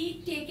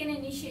we take an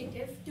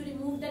initiative to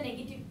remove the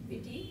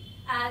negativity,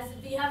 as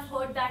we have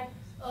heard that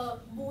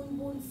boon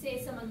boon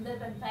se samandar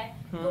banta hai.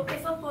 So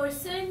if a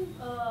person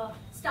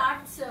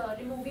starts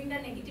removing the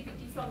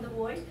negativity from the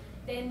world,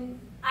 then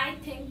I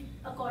think,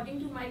 according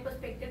to my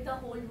perspective, the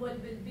whole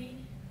world will be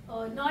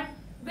not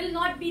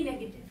be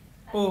negative.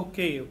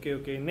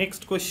 Okay.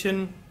 Next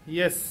question.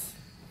 Yes.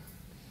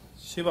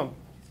 Shivam.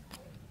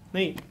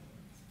 Nahi.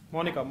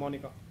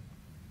 Monica.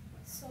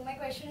 So my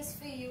question is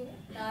for you,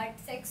 that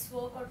sex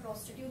work or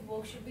prostitute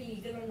work should be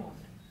legal or not?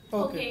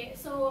 Okay,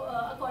 so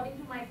according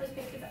to my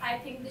perspective, I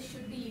think this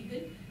should be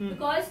legal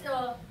because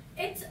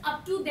it's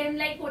up to them,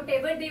 like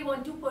whatever they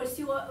want to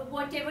pursue or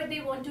whatever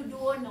they want to do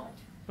or not.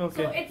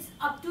 Okay. So it's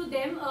up to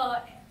them.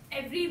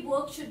 Every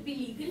work should be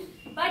legal,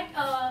 but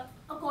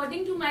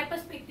according to my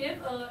perspective,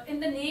 in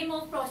the name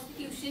of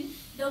prostitution,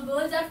 the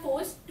girls are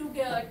forced to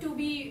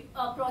be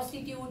a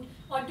prostitute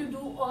or to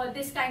do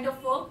this kind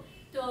of work.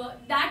 So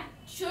that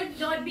should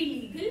not be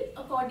legal,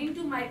 according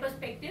to my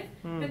perspective,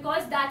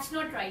 because that's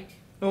not right.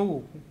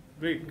 Oh,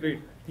 great.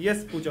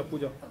 Yes, Pooja.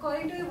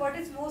 According to you, what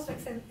is most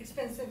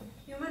expensive?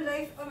 Human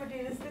life or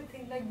materialistic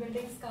things like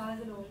buildings, cars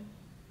and all?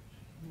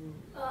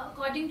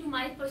 According to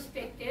my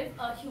perspective,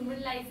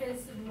 human life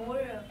is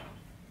more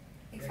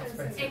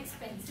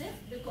expensive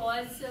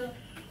because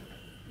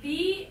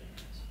we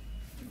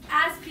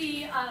as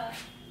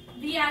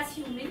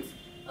humans,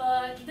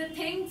 the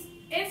things,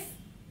 if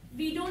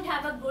we don't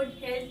have a good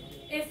health,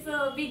 if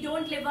we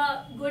don't live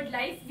a good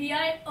life, we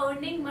are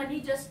earning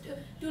money just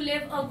to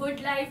live a good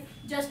life,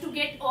 just to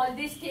get all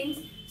these things,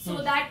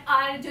 so that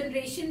our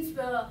generations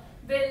will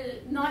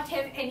not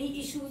have any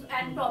issues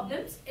and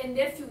problems in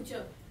their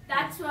future.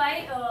 That's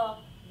why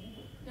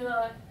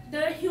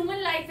the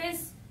human life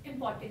is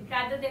important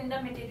rather than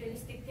the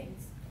materialistic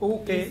things.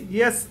 Okay.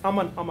 Yes,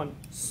 Aman.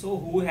 So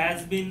who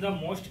has been the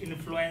most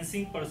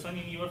influencing person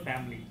in your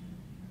family?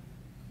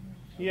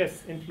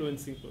 Yes,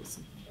 influencing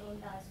person.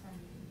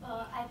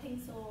 I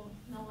think so.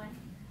 No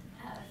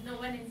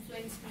one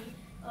influenced me.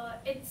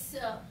 It's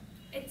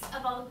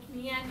about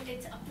me and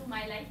it's up to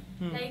my life.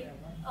 Like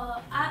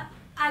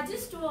I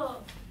just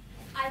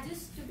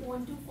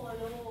want to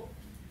follow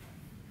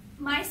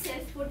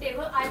myself,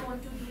 whatever I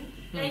want to do.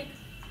 Like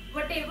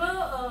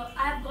whatever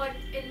I've got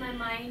in my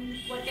mind,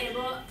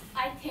 whatever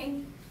I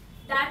think,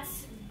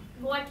 that's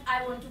what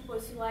I want to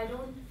pursue. I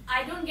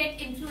don't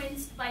get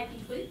influenced by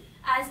people,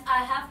 as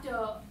I have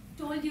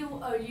told you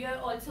earlier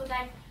also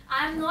that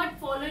I am not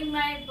following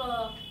my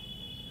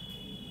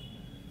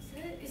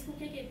इसको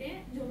क्या कहते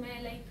हैं जो मैं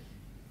like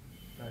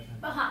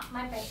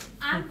my passion.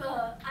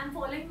 I'm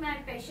following my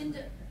passion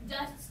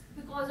just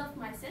because of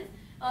myself.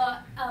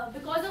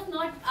 Because of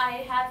not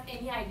I have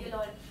any ideal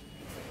or.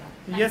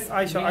 Yes,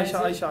 Aisha.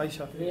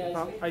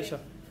 Aisha.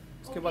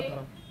 उसके बाद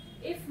धर्म.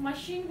 If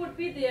machine would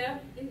be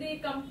there in the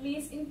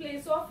companies in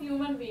place of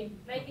human being,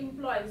 like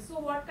employees, so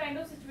what kind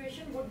of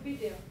situation would be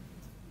there?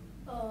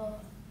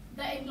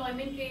 The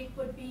employment rate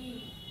would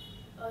be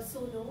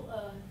so low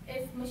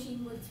if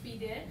machine would be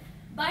there.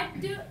 But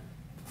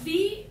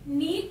we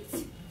need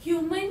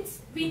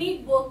humans, we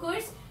need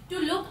workers to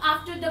look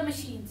after the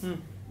machines.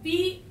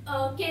 We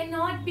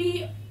cannot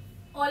be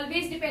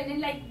always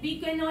dependent, like we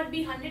cannot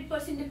be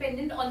 100%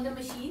 dependent on the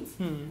machines.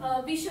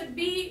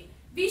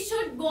 We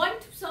should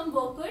want some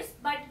workers,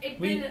 but it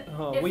will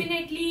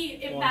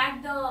definitely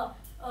impact the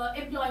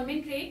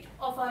employment rate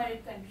of our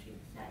country.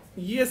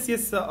 Yes.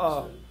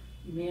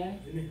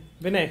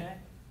 Vinay.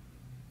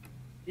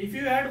 If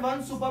you had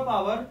one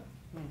superpower,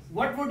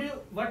 what would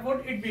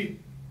it be?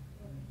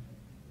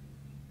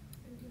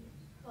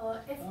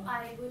 If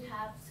I would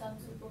have some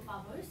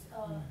superpowers,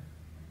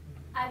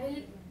 I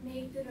will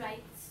make the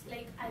rights,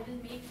 like I will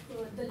make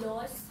the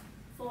laws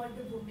for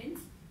the women,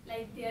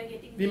 like they are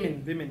getting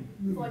women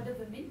for the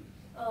women,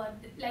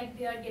 like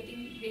they are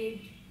getting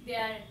raped, they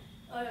are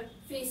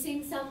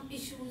facing some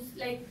issues,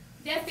 like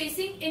they are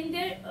facing in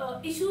their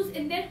issues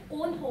in their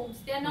own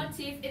homes. They are not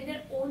safe in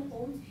their own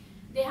homes.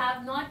 They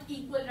have not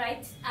equal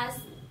rights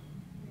as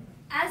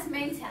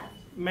men have.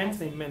 Men.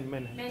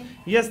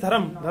 Yes,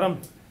 Dharam.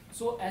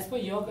 So, as per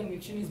your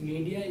conviction, is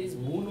media is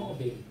boon or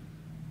bane?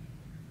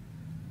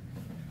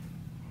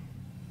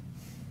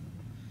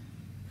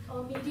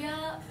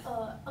 Media,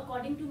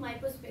 according to my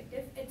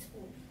perspective, it's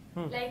boon.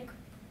 Like,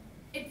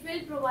 it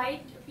will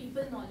provide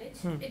people knowledge.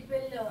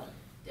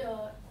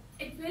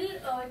 It will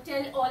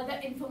tell all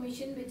the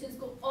information which is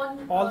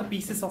on all the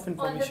pieces of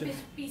information. All the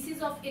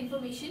pieces of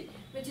information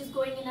which is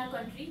going in our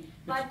country.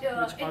 But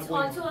it's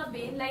also a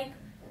bane. Like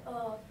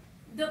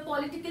the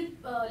political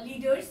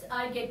leaders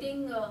are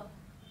getting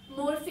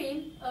more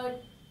fame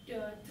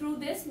through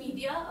this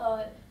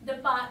media.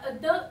 The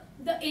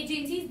the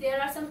agencies,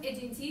 there are some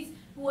agencies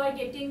who are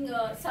getting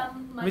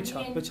some money Which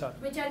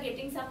are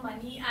getting some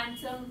money and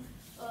some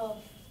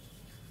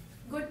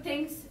good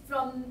things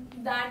from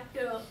that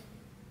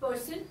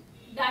person,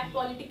 that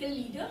political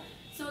leader,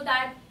 so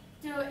that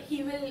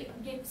he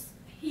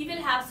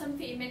will have some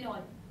fame and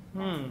all.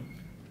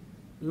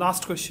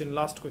 Last question,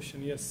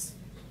 yes.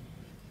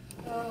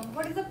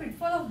 What is the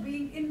pitfall of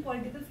being in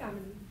political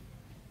family?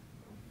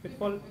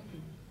 Pitfall,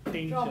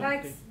 danger,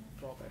 Drawbacks.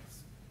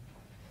 drawbacks.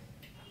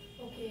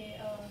 Okay,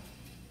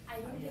 I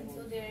don't think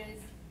so there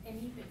is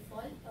any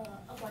pitfall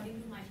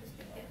according to my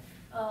perspective.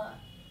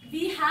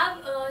 We have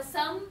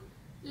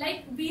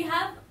we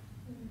have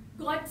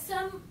got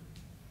some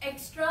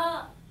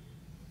extra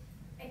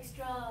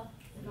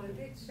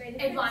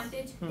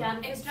advantage, yeah,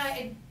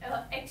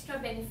 extra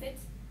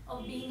benefits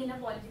of being in a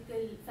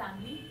political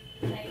family.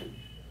 Like,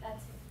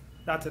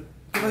 that's it.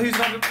 Give a huge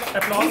round of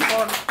applause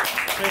for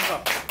Priyanka.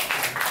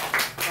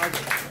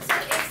 So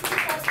it's the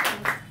first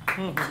thing.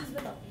 She's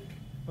the topic.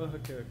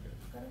 Okay.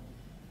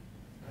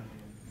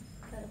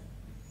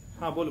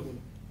 हाँ बोलो.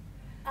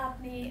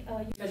 आपने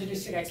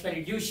District Expert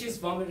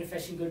Lucius, warm and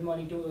refreshing good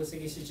morning to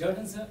Sagicious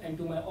Jordan sir and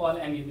to my all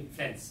MUB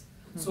friends.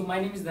 So my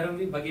name is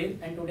Dharamveer Baghel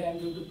and today I am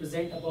going to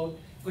present about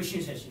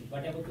question session.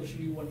 Whatever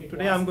question you wanted to ask.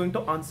 Today I am going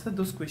to answer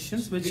those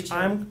questions which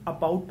I am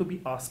about to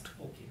be asked.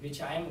 Okay,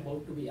 which I am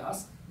about to be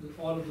asked. With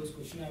all of those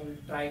questions I will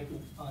try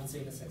to answer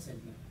in a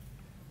succinct manner.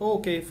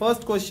 Okay,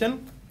 first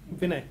question,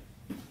 Vinay.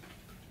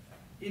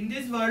 In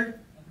this world,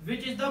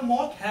 which is the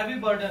most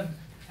heaviest burden?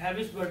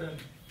 Heaviest burden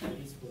in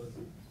this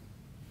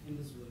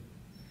world.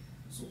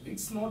 So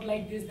it's not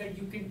like this that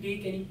you can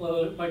take any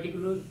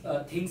particular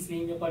thing's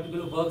name, a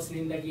particular work's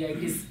name that yeah,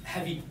 it is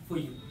heavy for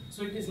you.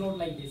 So it is not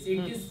like this.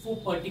 It is for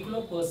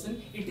particular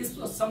person. It is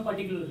for some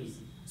particular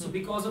reason. So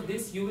because of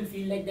this, you will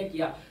feel like that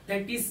yeah,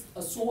 that is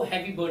a so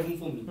heavy burden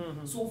for me.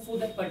 So for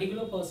that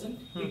particular person,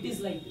 it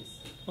is like this.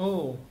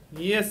 Oh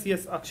yes,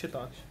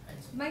 Akshita.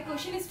 My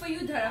question is for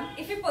you, Dharam.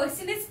 If a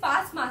person is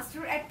past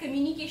master at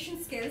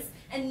communication skills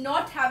and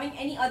not having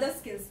any other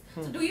skills,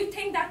 so do you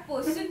think that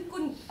person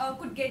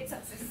could get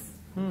success?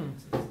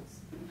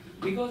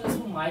 Because as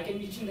for my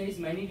conviction, there is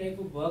many type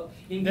of work.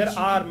 There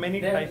are many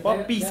type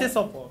of pieces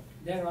of work.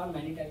 There are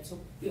many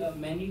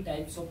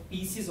types of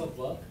pieces of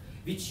work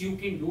which you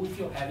can do if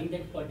you're having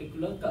that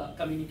particular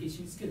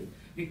communication skill.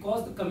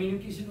 Because the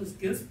communication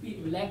skills,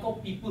 lack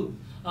of people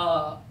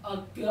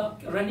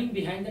running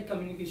behind that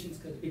communication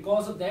skills.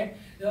 Because of that,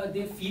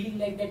 they're feeling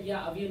like that,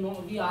 yeah,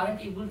 we aren't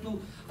able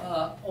to,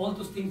 all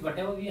those things,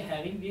 whatever we are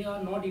having, we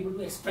are not able to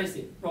express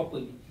it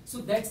properly. So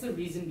that's the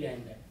reason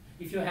behind that.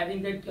 If you're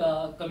having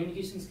that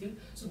communication skill,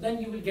 so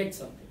then you will get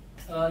something.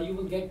 You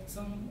will get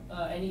some,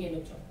 any kind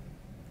of job.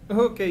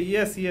 Okay,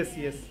 yes.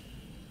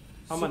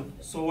 Aman.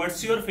 So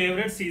what's your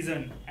favorite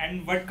season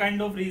and what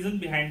kind of reason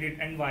behind it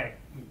and why?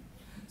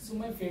 So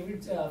my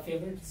favorite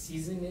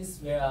season is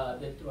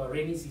that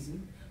rainy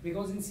season,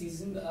 because in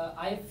season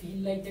I feel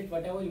like that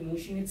whatever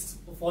emotion it's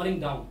falling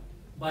down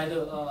by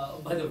the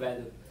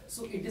weather.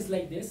 So it is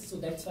like this. So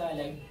that's why I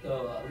like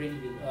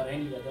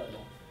rainy weather a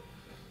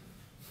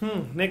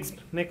lot.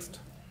 Next.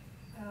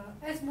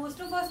 As most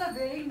of us are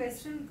wearing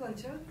Western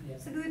culture,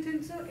 yes. So do you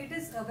think so? It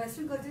is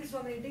Western culture is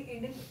dominating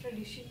Indian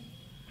tradition?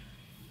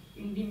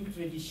 Indian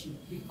tradition,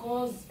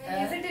 because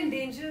is it in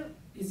danger?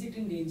 Is it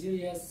in danger?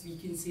 Yes, we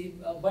can say.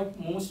 But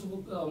most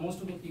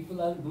of the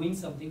people are doing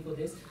something for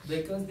this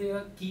because they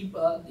are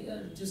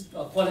just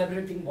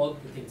collaborating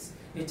both the things,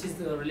 which is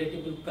the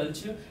relatable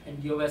culture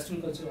and your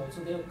Western culture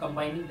also. They are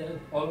combining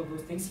all of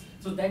those things.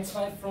 So that's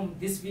why from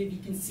this way we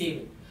can save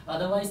it.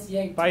 Otherwise,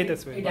 yeah, it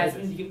has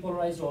been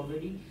depolarized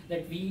already.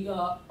 That we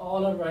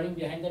all are running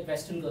behind that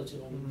Western culture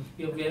only.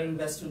 We are wearing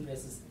Western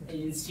dresses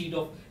instead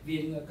of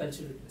wearing a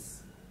cultural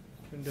dress.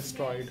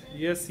 Destroyed.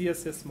 Yes,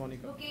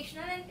 Monica.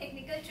 Vocational and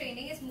technical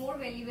training is more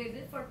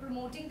valuable for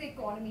promoting the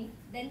economy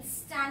than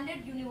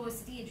standard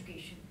university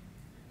education.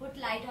 Put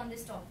light on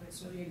this topic.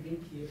 Sorry, I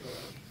didn't hear.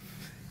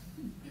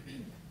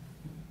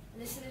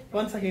 Listen it.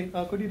 Once again,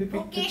 could you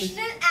repeat?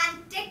 Vocational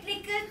and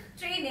technical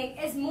training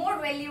is more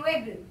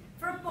valuable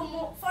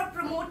for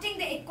promoting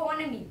the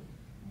economy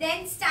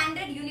than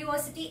standard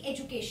university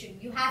education.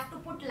 You have to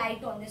put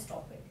light on this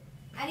topic.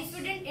 And if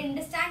you didn't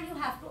understand, you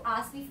have to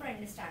ask me for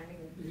understanding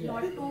it. Yeah,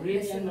 not to really,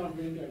 listen. I'm not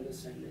going to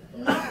understand it.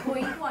 Not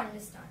going to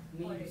understand.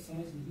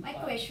 My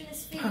question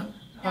is for you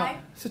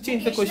that so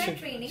change the question.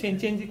 Training,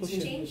 change the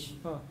question. Change.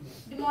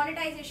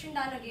 Demonetization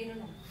done again or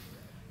no?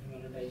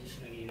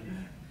 Demonetization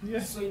again.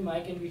 Yes. So in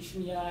my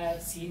conviction, yeah, I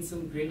have seen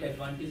some great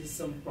advantages,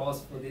 some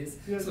pros for this.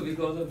 Yes. So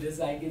because of this,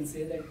 I can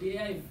say that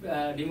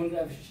yeah,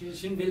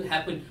 demonetization will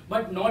happen,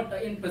 but not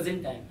in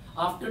present time.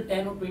 After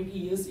 10 or 20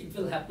 years, it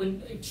will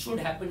happen. It should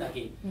happen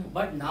again.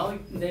 But now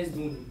there is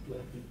no need to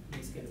happen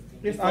these kind of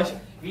things. Yes, Asha.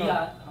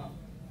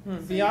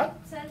 We are.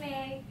 Sir, may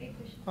I take a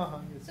question?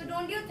 Yes. So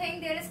don't you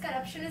think there is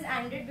corruption is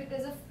ended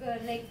because of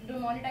like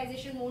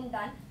demonetization won't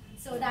done?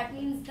 So that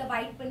means the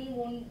white money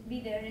won't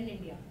be there in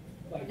India.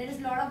 There is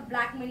a lot of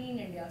black money in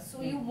India.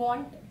 So you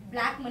want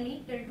black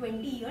money till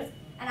 20 years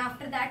and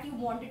after that you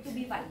want it to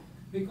be white.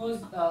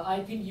 Because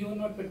I think you are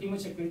not pretty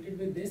much acquainted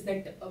with this,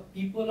 that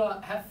people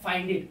have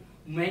find it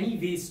many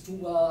ways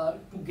to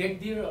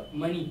get their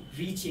money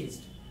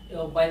rechanged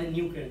by the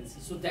new currency.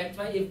 So that's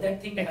why if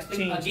that thing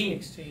happen again,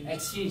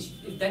 exchange,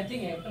 if that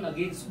thing happen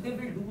again, so they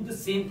will do the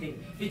same thing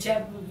which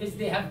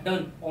they have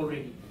done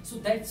already. So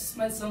that's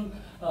my some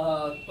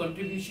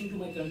contribution to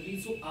my country.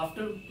 So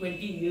after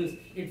 20 years,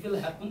 it will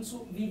happen.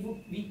 So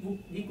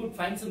we could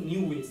find some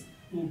new ways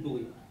to do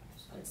it.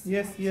 So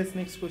yes.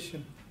 Next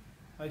question,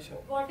 Aisha.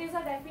 What is the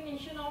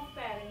definition of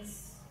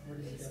parents?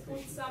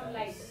 Put some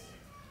light.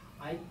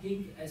 I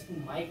think, as per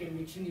my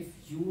conviction, if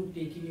you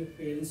taking your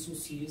parents so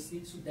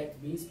seriously, so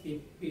that means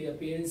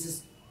parents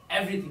is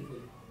everything for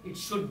you. It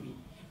should be.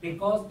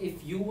 Because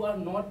if you are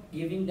not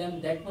giving them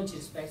that much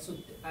respect, so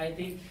I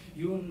think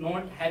you are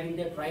not having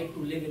that right to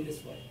live in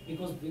this world.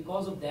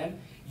 Because of them,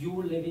 you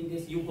are living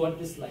this, you got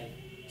this life.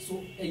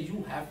 So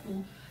you have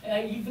to,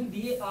 even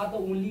they are the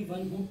only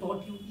one who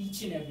taught you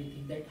each and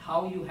everything, that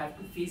how you have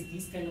to face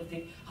these kind of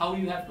things, how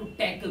you have to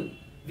tackle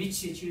which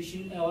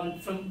situation,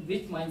 from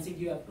which mindset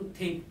you have to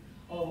think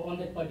on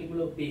that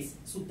particular base.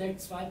 So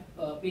that's why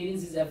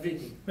parents is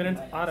everything.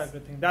 Parents are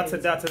everything. That's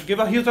it. Give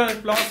a huge round of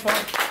applause for.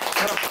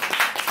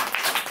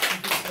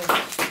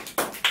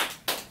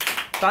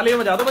 तालियां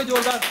बजा दो भाई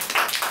जोरदार.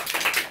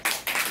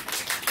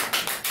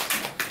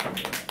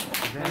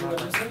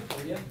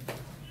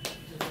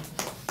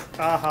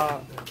 आहा.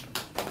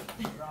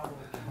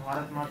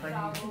 भारत माता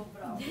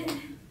की.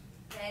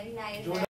 Very nice.